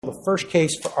the first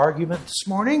case for argument this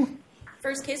morning.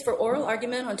 First case for oral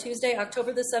argument on Tuesday,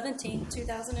 October the 17th,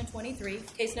 2023.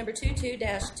 Case number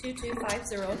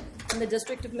 22-2250 from the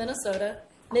District of Minnesota,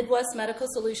 Midwest Medical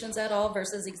Solutions et al.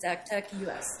 Versus Exactech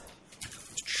U.S.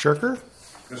 Mr. Shirker?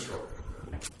 Yes, sir.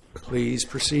 Please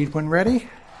proceed when ready.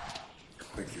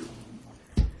 Thank you.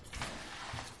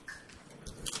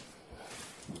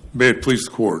 May it please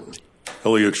the Court,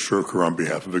 Elliot Shirker on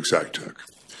behalf of Exactech.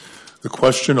 The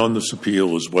question on this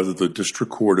appeal is whether the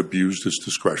District Court abused its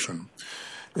discretion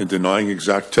in denying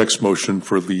Exactech's motion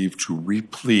for leave to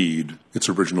replead its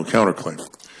original counterclaim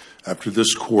after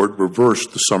this Court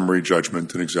reversed the summary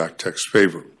judgment in Exactech's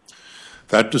favor.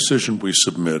 That decision, we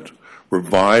submit,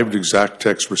 revived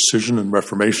Exactech's rescission and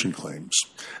reformation claims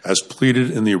as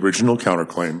pleaded in the original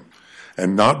counterclaim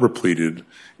and not repleaded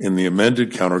in the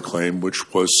amended counterclaim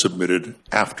which was submitted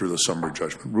after the summary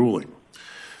judgment ruling.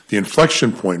 The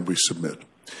inflection point we submit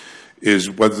is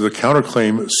whether the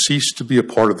counterclaim ceased to be a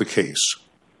part of the case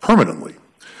permanently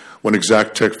when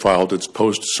Exactech filed its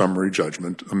post-summary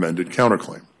judgment amended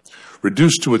counterclaim.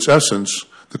 Reduced to its essence,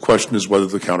 the question is whether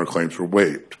the counterclaims were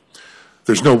waived.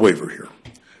 There's no waiver here.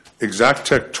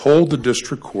 Exactech told the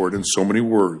District Court in so many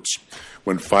words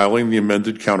when filing the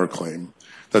amended counterclaim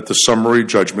that the summary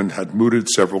judgment had mooted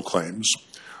several claims,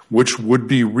 which would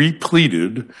be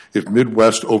repleaded if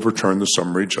Midwest overturned the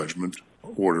summary judgment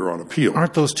order on appeal.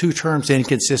 Aren't those two terms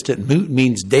inconsistent? Moot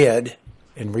means dead,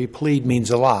 and replead means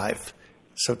alive.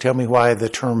 So tell me why the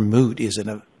term moot isn't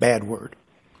a bad word.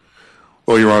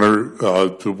 Well, Your Honor,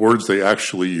 the words they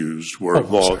actually used were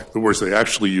law. The words they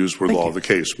actually used were law of the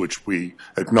case, which we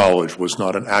acknowledge was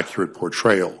not an accurate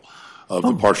portrayal of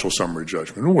the partial summary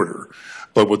judgment order.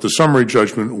 But what the summary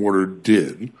judgment order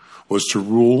did was to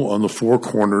rule on the four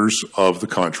corners of the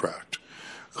contract,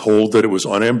 hold that it was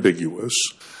unambiguous,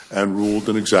 and ruled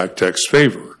in Exactech's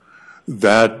favor.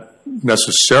 That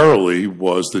necessarily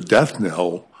was the death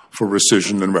knell for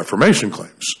rescission and reformation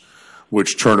claims,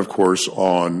 which turn, of course,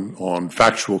 on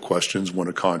factual questions when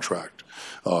a contract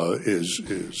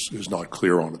is not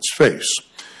clear on its face.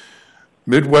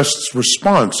 Midwest's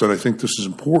response, and I think this is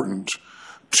important,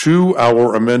 to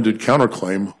our amended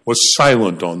counterclaim was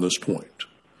silent on this point.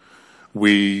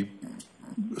 We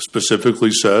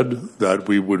specifically said that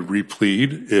we would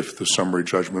replead if the summary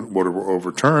judgment order were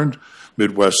overturned.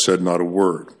 Midwest said not a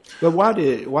word. But why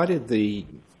did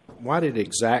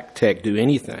Exactech do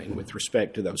anything with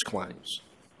respect to those claims?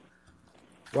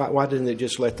 Why didn't they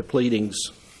just let the pleadings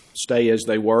stay as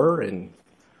they were and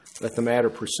let the matter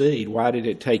proceed? Why did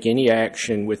it take any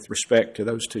action with respect to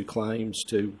those two claims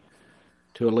to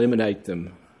eliminate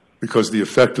them? Because the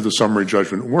effect of the summary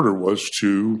judgment order was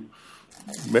to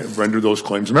render those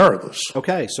claims meritless.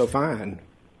 Okay, so fine.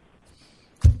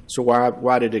 So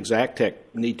why did Exactech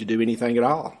need to do anything at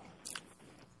all?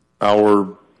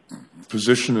 Our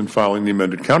position in filing the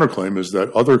amended counterclaim is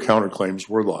that other counterclaims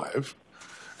were live,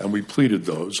 and we pleaded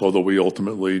those, although we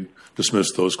ultimately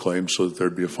dismissed those claims so that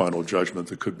there'd be a final judgment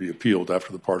that could be appealed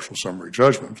after the partial summary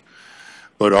judgment.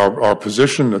 But our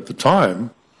position at the time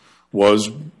was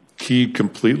keyed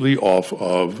completely off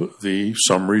of the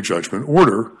summary judgment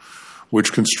order,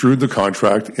 which construed the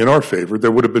contract in our favor. There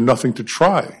would have been nothing to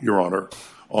try, Your Honor,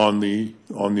 on the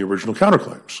original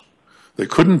counterclaims. They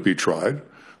couldn't be tried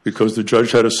because the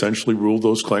judge had essentially ruled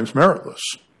those claims meritless,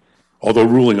 although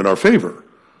ruling in our favor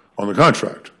on the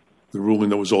contract, the ruling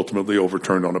that was ultimately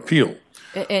overturned on appeal.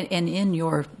 And in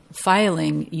your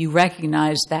filing, you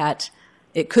recognize that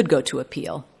it could go to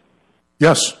appeal.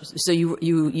 Yes. So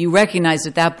you recognized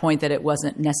at that point that it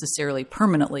wasn't necessarily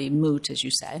permanently moot, as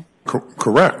you say.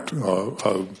 Correct.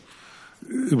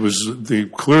 It was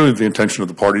clearly the intention of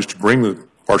the parties to bring the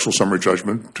partial summary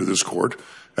judgment to this court,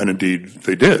 and indeed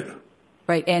they did.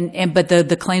 Right, but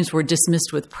the claims were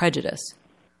dismissed with prejudice.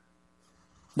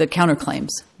 The counterclaims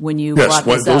when you brought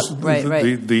this up.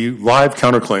 Right. The live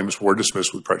counterclaims were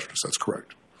dismissed with prejudice. That's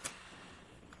correct.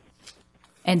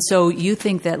 And so you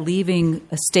think that leaving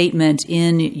a statement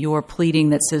in your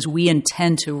pleading that says we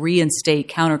intend to reinstate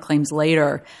counterclaims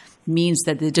later means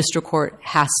that the district court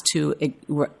has to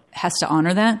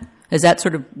honor that? Is that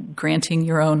sort of granting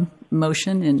your own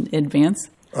motion in advance?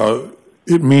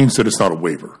 It means that it's not a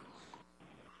waiver.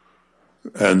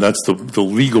 And that's the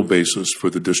legal basis for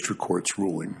the district court's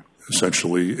ruling,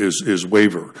 essentially, is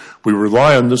waiver. We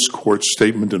rely on this court's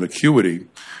statement in acuity,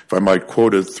 if I might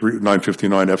quote it,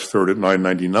 959 F3rd at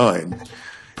 999.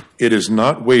 It is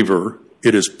not waiver,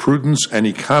 it is prudence and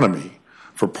economy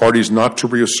for parties not to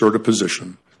reassert a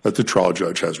position that the trial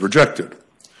judge has rejected.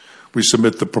 We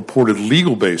submit the purported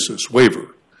legal basis,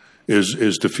 waiver,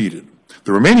 is defeated.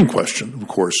 The remaining question, of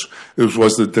course,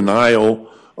 was the denial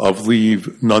of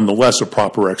leave nonetheless a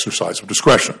proper exercise of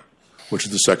discretion, which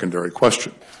is the secondary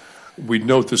question. We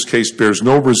note this case bears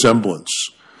no resemblance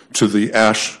to the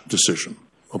Ash decision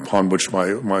upon which my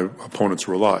opponents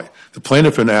rely. The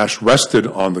plaintiff in Ash rested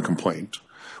on the complaint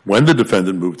when the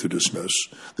defendant moved to dismiss.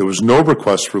 There was no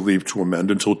request for leave to amend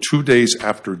until 2 days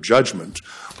after judgment,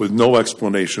 with no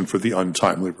explanation for the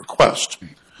untimely request.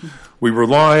 We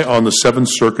rely on the Seventh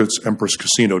Circuit's Empress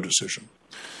Casino decision.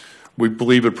 We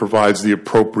believe it provides the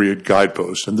appropriate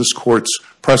guidepost, and this Court's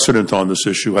precedent on this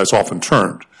issue has often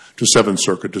turned to Seventh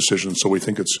Circuit decisions, so we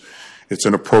think it's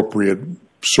an appropriate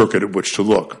circuit at which to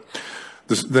look.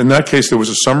 In that case, there was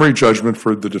a summary judgment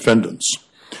for the defendants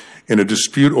in a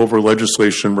dispute over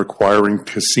legislation requiring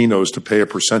casinos to pay a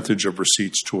percentage of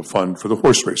receipts to a fund for the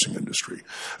horse racing industry.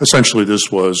 Essentially,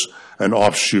 this was an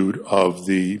offshoot of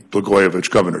the Blagojevich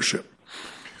governorship.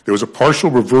 There was a partial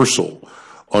reversal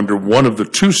under one of the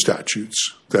two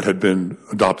statutes that had been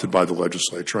adopted by the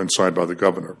legislature and signed by the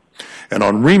governor. And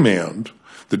on remand,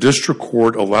 the district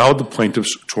court allowed the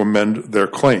plaintiffs to amend their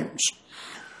claims.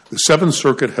 The Seventh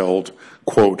Circuit held,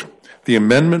 quote, "The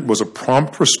amendment was a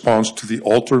prompt response to the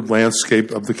altered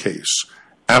landscape of the case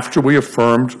after we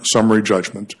affirmed summary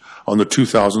judgment on the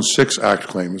 2006 Act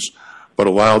claims, but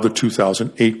allowed the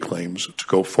 2008 claims to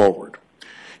go forward."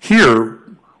 Here,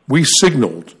 we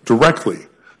signaled directly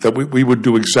that we would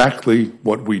do exactly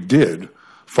what we did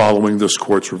following this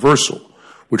court's reversal,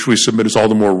 which we submit as all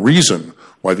the more reason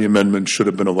why the amendment should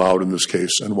have been allowed in this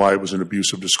case and why it was an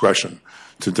abuse of discretion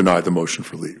to deny the motion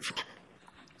for leave.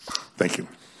 Thank you.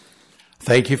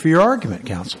 Thank you for your argument,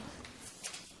 counsel.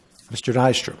 Mr.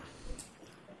 Nystrom.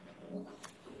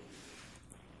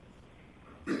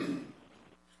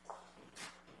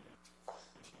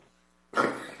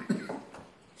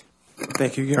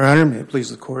 Thank you, Your Honor. May it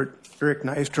please the Court. Eric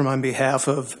Nystrom on behalf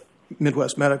of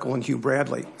Midwest Medical and Hugh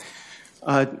Bradley.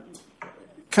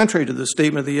 Contrary to the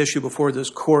statement of the issue before this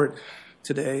Court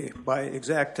today by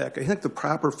Exactech, I think the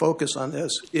proper focus on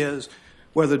this is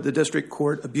whether the district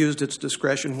court abused its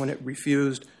discretion when it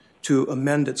refused to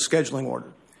amend its scheduling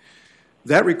order.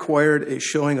 That required a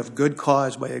showing of good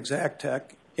cause by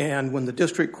Exactech, and when the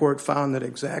district court found that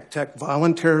Exactech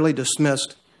voluntarily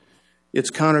dismissed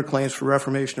its counterclaims for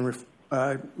reformation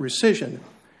and rescission,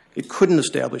 it couldn't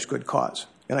establish good cause.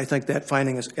 And I think that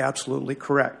finding is absolutely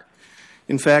correct.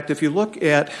 In fact, if you look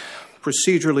at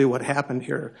procedurally what happened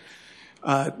here,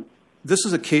 this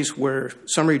is a case where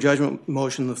summary judgment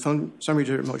motion, the summary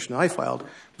judgment motion I filed,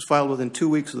 was filed within 2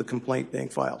 weeks of the complaint being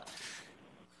filed.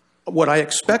 What I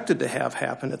expected to have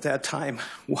happen at that time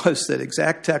was that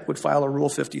Exactech would file a Rule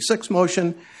 56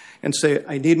 motion and say,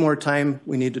 I need more time,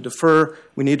 we need to defer,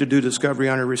 we need to do discovery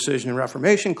on our rescission and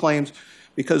reformation claims,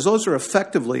 because those are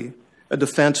effectively a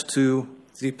defense to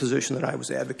the position that I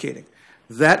was advocating.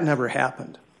 That never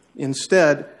happened.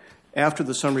 Instead, after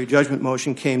the summary judgment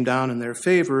motion came down in their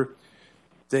favor,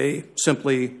 they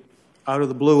simply, out of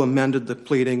the blue, amended the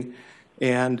pleading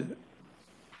and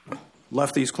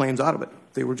left these claims out of it.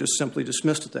 They were just simply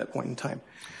dismissed at that point in time.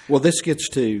 Well, this gets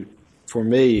to, for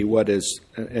me, what is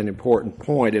an important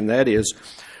point, and that is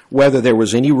whether there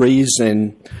was any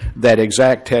reason that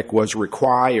Exactech was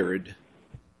required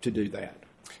to do that.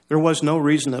 There was no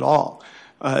reason at all.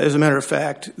 As a matter of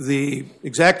fact, the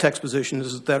Exactech's position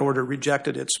is that that order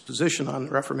rejected its position on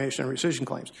reformation and rescission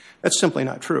claims. That's simply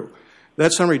not true.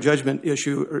 That summary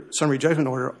judgment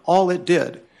order, all it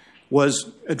did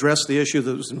was address the issue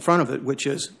that was in front of it, which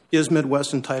is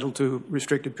Midwest entitled to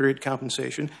restricted period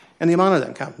compensation and the amount of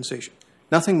that compensation?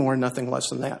 Nothing more, nothing less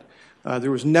than that. There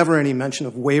was never any mention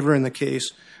of waiver in the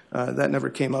case. That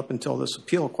never came up until this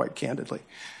appeal, quite candidly.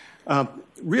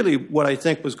 Really, what I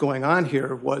think was going on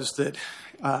here was that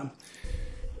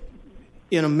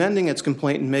in amending its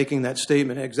complaint and making that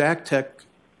statement, Exactech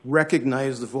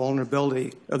recognized the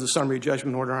vulnerability of the summary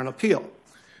judgment order on appeal.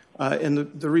 And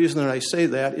the reason that I say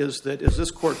that is that, as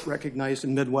this court recognized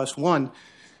in Midwest 1,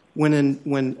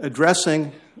 when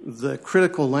addressing the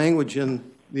critical language in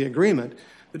the agreement,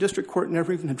 the district court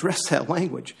never even addressed that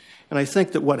language. And I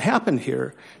think that what happened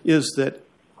here is that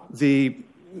the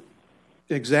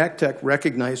Exactech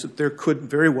recognized that there could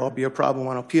very well be a problem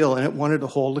on appeal, and it wanted to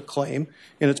hold a claim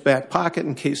in its back pocket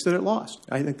in case that it lost.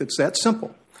 I think that's that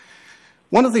simple.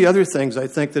 One of the other things I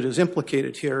think that is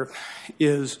implicated here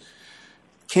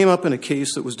came up in a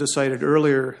case that was decided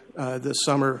earlier this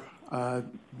summer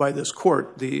by this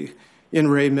court, the In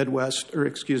re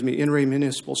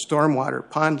Municipal Stormwater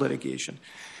Pond litigation.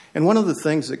 And one of the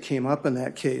things that came up in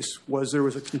that case was there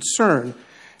was a concern.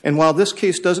 And while this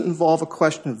case doesn't involve a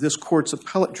question of this court's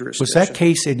appellate jurisdiction. Was that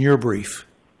case in your brief?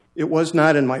 It was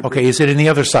not in my brief. Okay, is it in the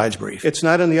other side's brief? It's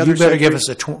not in the other You better side's give brief.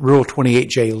 us a Rule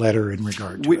 28J letter in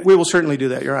regard to it. We will certainly do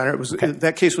that, Your Honor.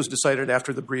 That case was decided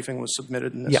after the briefing was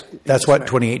submitted in this. Yeah, that's what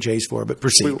 28J is for, but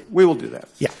proceed. We will do that.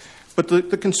 Yeah. But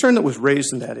the concern that was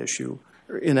raised in that issue,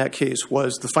 in that case,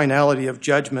 was the finality of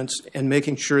judgments and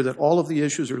making sure that all of the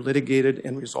issues are litigated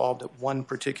and resolved at one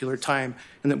particular time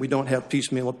and that we don't have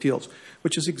piecemeal appeals,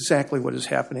 which is exactly what is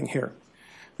happening here,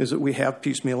 is that we have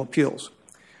piecemeal appeals.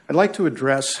 I'd like to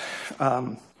address,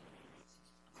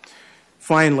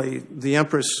 finally, the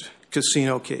Empress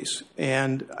Casino case.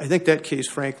 And I think that case,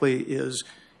 frankly, is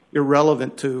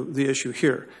irrelevant to the issue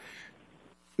here.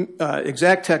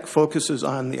 Exactech focuses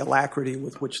on the alacrity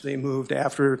with which they moved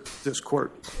after this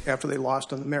court, after they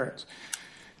lost on the merits.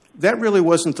 That really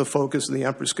wasn't the focus of the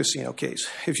Empress Casino case.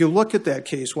 If you look at that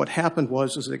case, what happened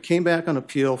was it came back on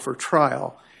appeal for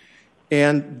trial,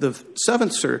 and the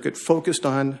Seventh Circuit focused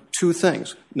on two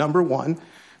things. Number one,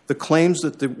 the claims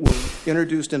that were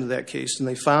introduced into that case, and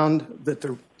they found that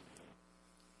they're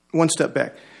one step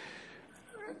back.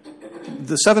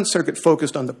 The Seventh Circuit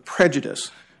focused on the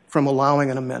prejudice from allowing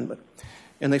an amendment.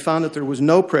 And they found that there was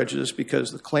no prejudice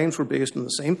because the claims were based on the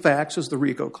same facts as the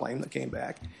RICO claim that came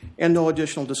back, and no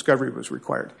additional discovery was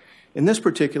required. In this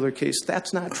particular case,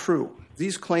 that's not true.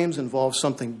 These claims involve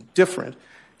something different,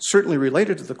 certainly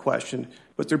related to the question,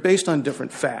 but they're based on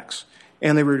different facts,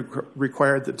 and they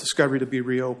required the discovery to be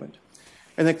reopened.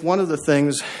 I think one of the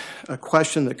things, a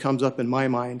question that comes up in my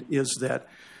mind, is that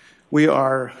we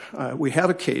have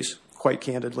a case, quite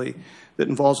candidly, that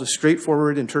involves a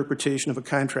straightforward interpretation of a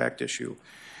contract issue,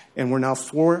 and we're now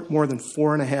more than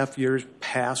 4.5 years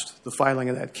past the filing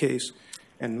of that case,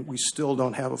 and we still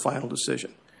don't have a final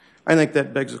decision. I think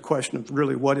that begs the question of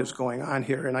really what is going on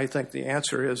here, and I think the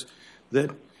answer is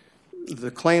that the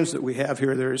claims that we have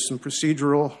here, there is some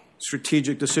procedural,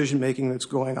 strategic decision-making that's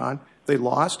going on. They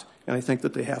lost, and I think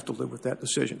that they have to live with that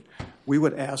decision. We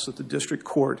would ask that the district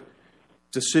court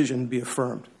decision be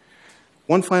affirmed.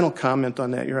 One final comment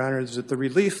on that, Your Honor, is that the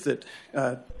relief that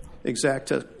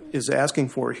Exactech is asking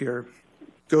for here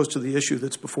goes to the issue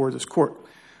that's before this court.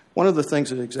 One of the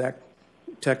things that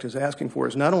Exactech is asking for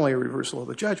is not only a reversal of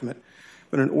the judgment,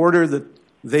 but an order that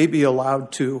they be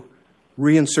allowed to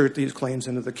reinsert these claims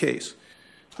into the case.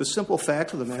 The simple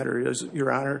fact of the matter is,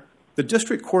 Your Honor, the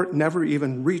district court never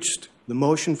even reached the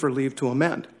motion for leave to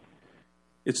amend.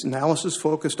 Its analysis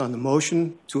focused on the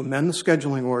motion to amend the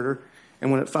scheduling order,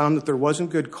 and when it found that there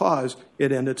wasn't good cause,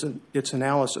 it ended its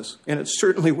analysis. And it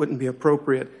certainly wouldn't be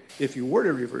appropriate, if you were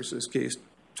to reverse this case,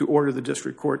 to order the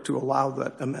district court to allow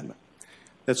that amendment.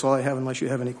 That's all I have, unless you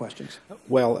have any questions.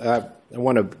 Well, I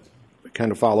want to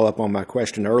kind of follow up on my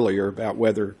question earlier about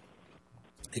whether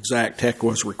Exactech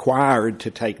was required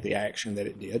to take the action that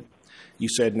it did. You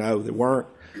said no, they weren't.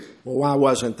 Well, why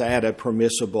wasn't that a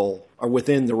permissible, or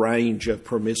within the range of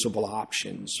permissible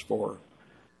options for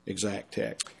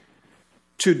Exactech?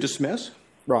 To dismiss?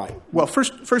 Right. Well,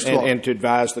 first of all, and to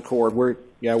advise the court,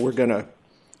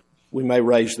 we may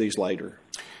raise these later.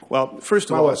 Well, first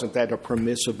of why all, wasn't that a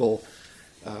permissible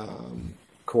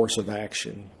course of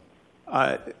action?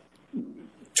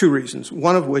 Two reasons.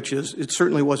 One of which is it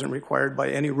certainly wasn't required by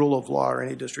any rule of law or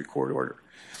any district court order.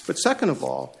 But second of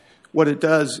all, what it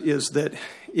does is that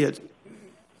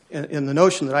in the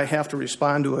notion that I have to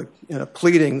respond to in a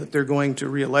pleading that they're going to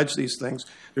reallege these things,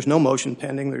 there's no motion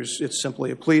pending. It's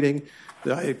simply a pleading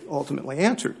that I ultimately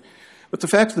answered. But the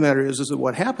fact of the matter is that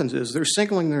what happens is they're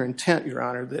signaling their intent, Your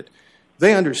Honor, that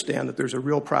they understand that there's a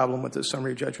real problem with this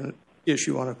summary judgment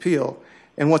issue on appeal.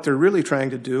 And what they're really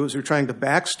trying to do is they're trying to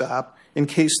backstop in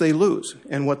case they lose.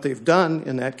 And what they've done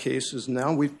in that case is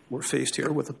now we're faced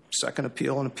here with a second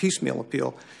appeal and a piecemeal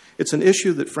appeal. It's an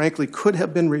issue that, frankly, could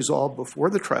have been resolved before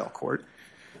the trial court,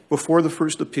 before the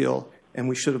first appeal, and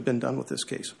we should have been done with this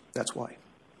case. That's why.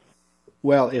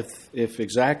 Well, if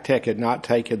Exactech had not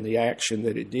taken the action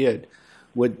that it did,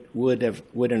 would an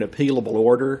appealable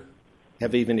order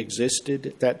have even existed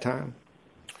at that time?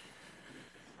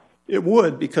 It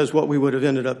would, because what we would have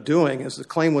ended up doing is the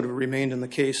claim would have remained in the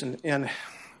case, and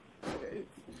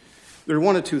there are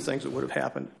one of two things that would have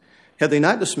happened. Had they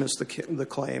not dismissed the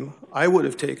claim, I would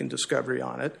have taken discovery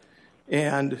on it,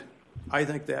 and I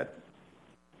think that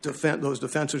those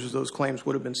defenses of those claims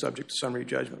would have been subject to summary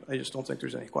judgment. I just don't think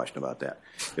there's any question about that.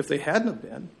 If they hadn't have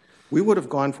been, we would have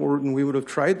gone forward and we would have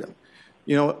tried them.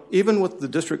 You know, even with the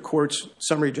district court's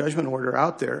summary judgment order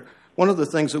out there, one of the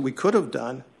things that we could have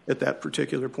done at that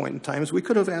particular point in time is we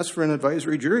could have asked for an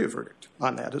advisory jury verdict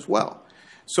on that as well.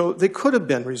 So they could have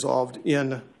been resolved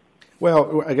in...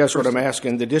 Well, I guess what I'm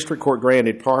asking, the district court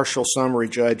granted partial summary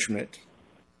judgment,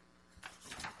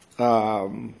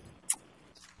 and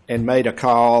and made a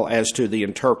call as to the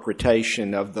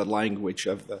interpretation of the language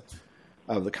of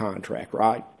the contract,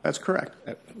 right? That's correct.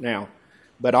 Now,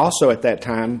 but also at that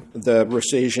time, the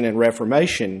rescission and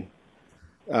reformation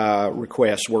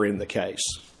requests were in the case.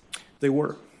 They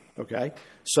were. Okay,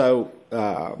 so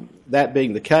that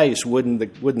being the case, wouldn't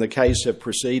the case have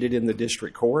proceeded in the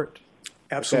district court?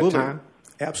 Absolutely. At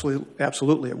that time?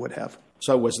 Absolutely, it would have.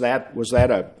 So was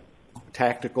that a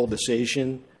tactical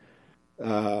decision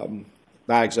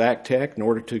by Exactech in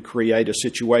order to create a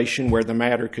situation where the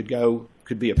matter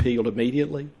could be appealed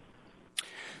immediately?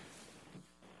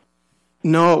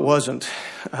 No, it wasn't.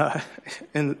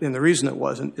 And the reason it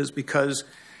wasn't is because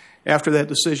after that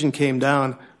decision came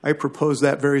down, I proposed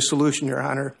that very solution, Your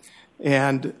Honor,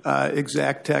 and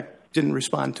Exactech didn't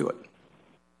respond to it.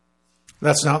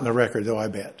 That's not in the record, though, I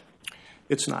bet.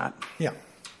 It's not. Yeah.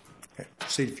 Okay.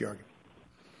 Proceed if you argue.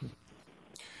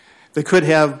 They could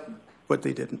have, but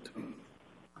they didn't.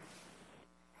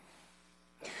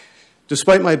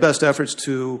 Despite my best efforts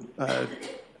to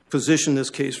position this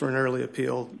case for an early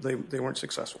appeal, they weren't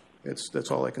successful.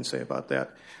 That's all I can say about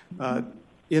that.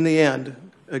 In the end,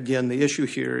 again, the issue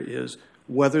here is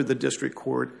whether the district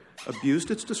court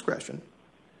abused its discretion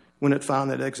when it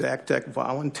found that Exactech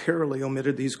voluntarily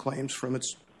omitted these claims from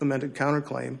its amended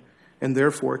counterclaim and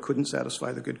therefore couldn't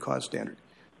satisfy the good cause standard.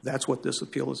 That's what this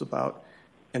appeal is about.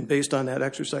 And based on that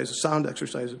exercise, a sound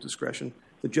exercise of discretion,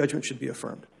 the judgment should be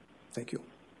affirmed. Thank you.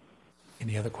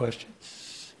 Any other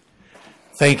questions?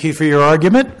 Thank you for your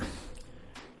argument.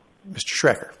 Mr.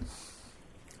 Schrecker.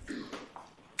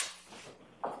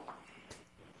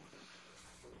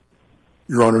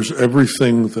 Your Honors,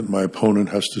 everything that my opponent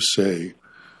has to say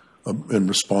in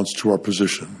response to our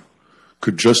position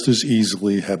could just as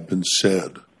easily have been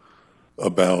said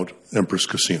about Empress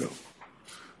Casino.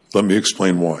 Let me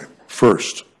explain why.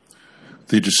 First,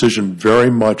 the decision very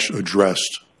much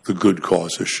addressed the good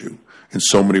cause issue in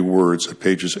so many words at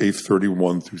pages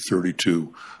 831 through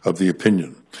 32 of the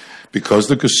opinion. Because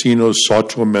the casinos sought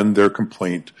to amend their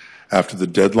complaint after the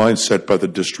deadline set by the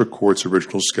district court's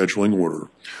original scheduling order,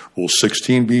 Rule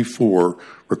 16b-4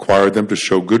 required them to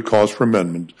show good cause for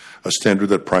amendment, a standard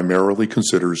that primarily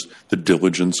considers the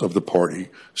diligence of the party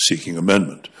seeking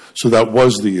amendment. So that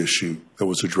was the issue that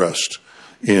was addressed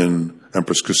in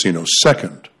Empress Casino.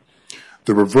 Second,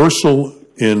 the reversal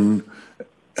in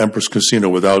Empress Casino,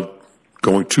 without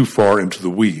going too far into the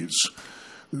weeds,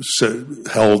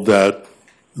 held that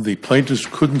the plaintiffs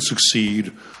couldn't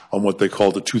succeed on what they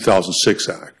called the 2006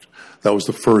 Act. That was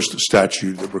the first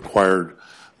statute that required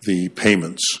the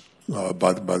payments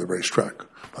by the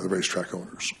racetrack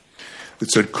owners. It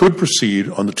said could proceed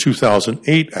on the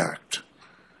 2008 Act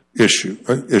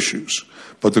issues.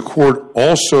 But the court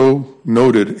also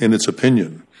noted in its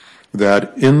opinion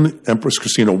that in Empress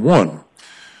Casino 1,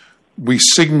 we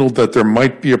signaled that there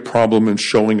might be a problem in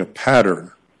showing a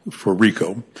pattern for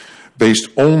RICO based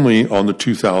only on the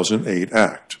 2008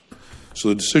 Act. So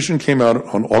the decision came out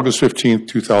on August 15,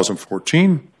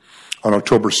 2014. On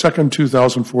October 2nd,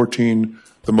 2014,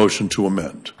 the motion to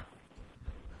amend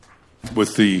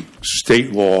with the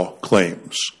state law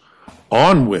claims,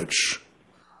 on which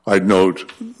I'd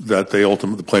note that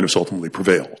the plaintiffs ultimately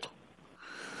prevailed.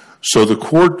 So the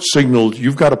court signaled,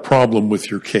 you've got a problem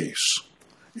with your case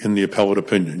in the appellate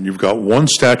opinion. You've got one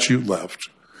statute left,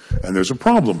 and there's a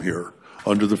problem here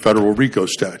under the federal RICO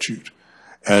statute.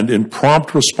 And in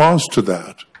prompt response to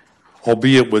that,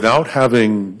 albeit without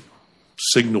having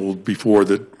signaled before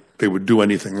that they would do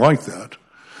anything like that,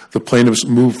 the plaintiffs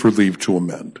moved for leave to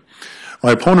amend.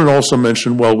 My opponent also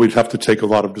mentioned, well, we'd have to take a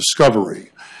lot of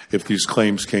discovery if these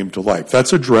claims came to light.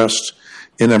 That's addressed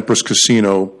in Empress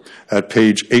Casino at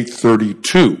page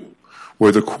 832,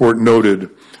 where the court noted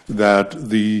that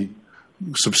the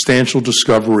substantial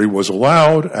discovery was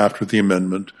allowed after the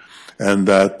amendment and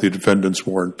that the defendants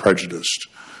weren't prejudiced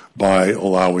by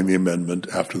allowing the amendment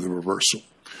after the reversal.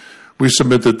 We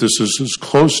submit that this is as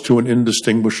close to an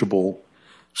indistinguishable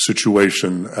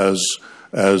situation as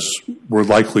we're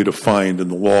likely to find in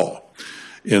the law,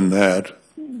 in that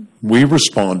we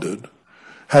responded.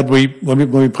 Let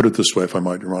me put it this way, if I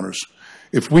might, Your Honors.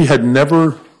 If we had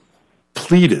never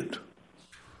pleaded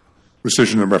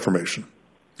rescission and reformation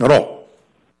at all,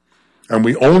 and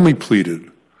we only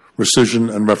pleaded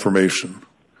rescission and reformation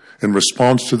in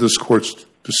response to this court's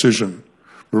decision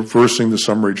reversing the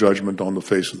summary judgment on the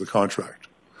face of the contract,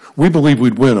 we believe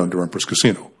we'd win under Empress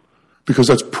Casino, because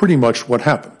that's pretty much what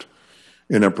happened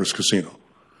in Empress Casino.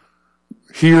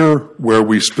 Here, where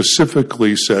we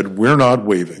specifically said we're not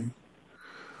waiving,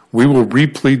 we will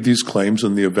replead these claims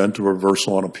in the event of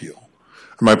reversal on appeal.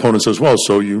 And my opponent says, well,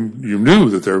 so you knew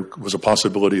that there was a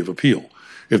possibility of appeal.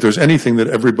 if there's anything that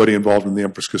everybody involved in the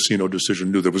Empress Casino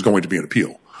decision knew, there was going to be an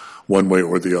appeal, one way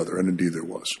or the other, and indeed there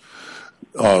was.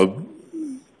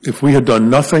 If we had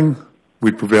done nothing,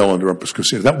 we'd prevail under Empress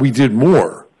Casino. That we did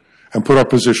more and put our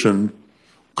position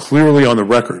clearly on the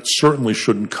record certainly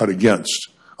shouldn't cut against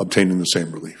obtaining the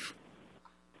same relief.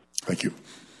 Thank you.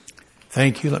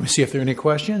 Thank you. Let me see if there are any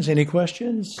questions. Any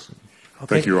questions?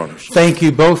 Okay. Thank you, Your Honors. Thank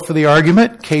you both for the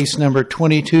argument. Case number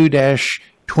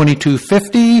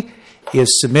 22-2250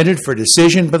 is submitted for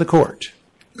decision by the court.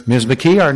 Ms. McKee, our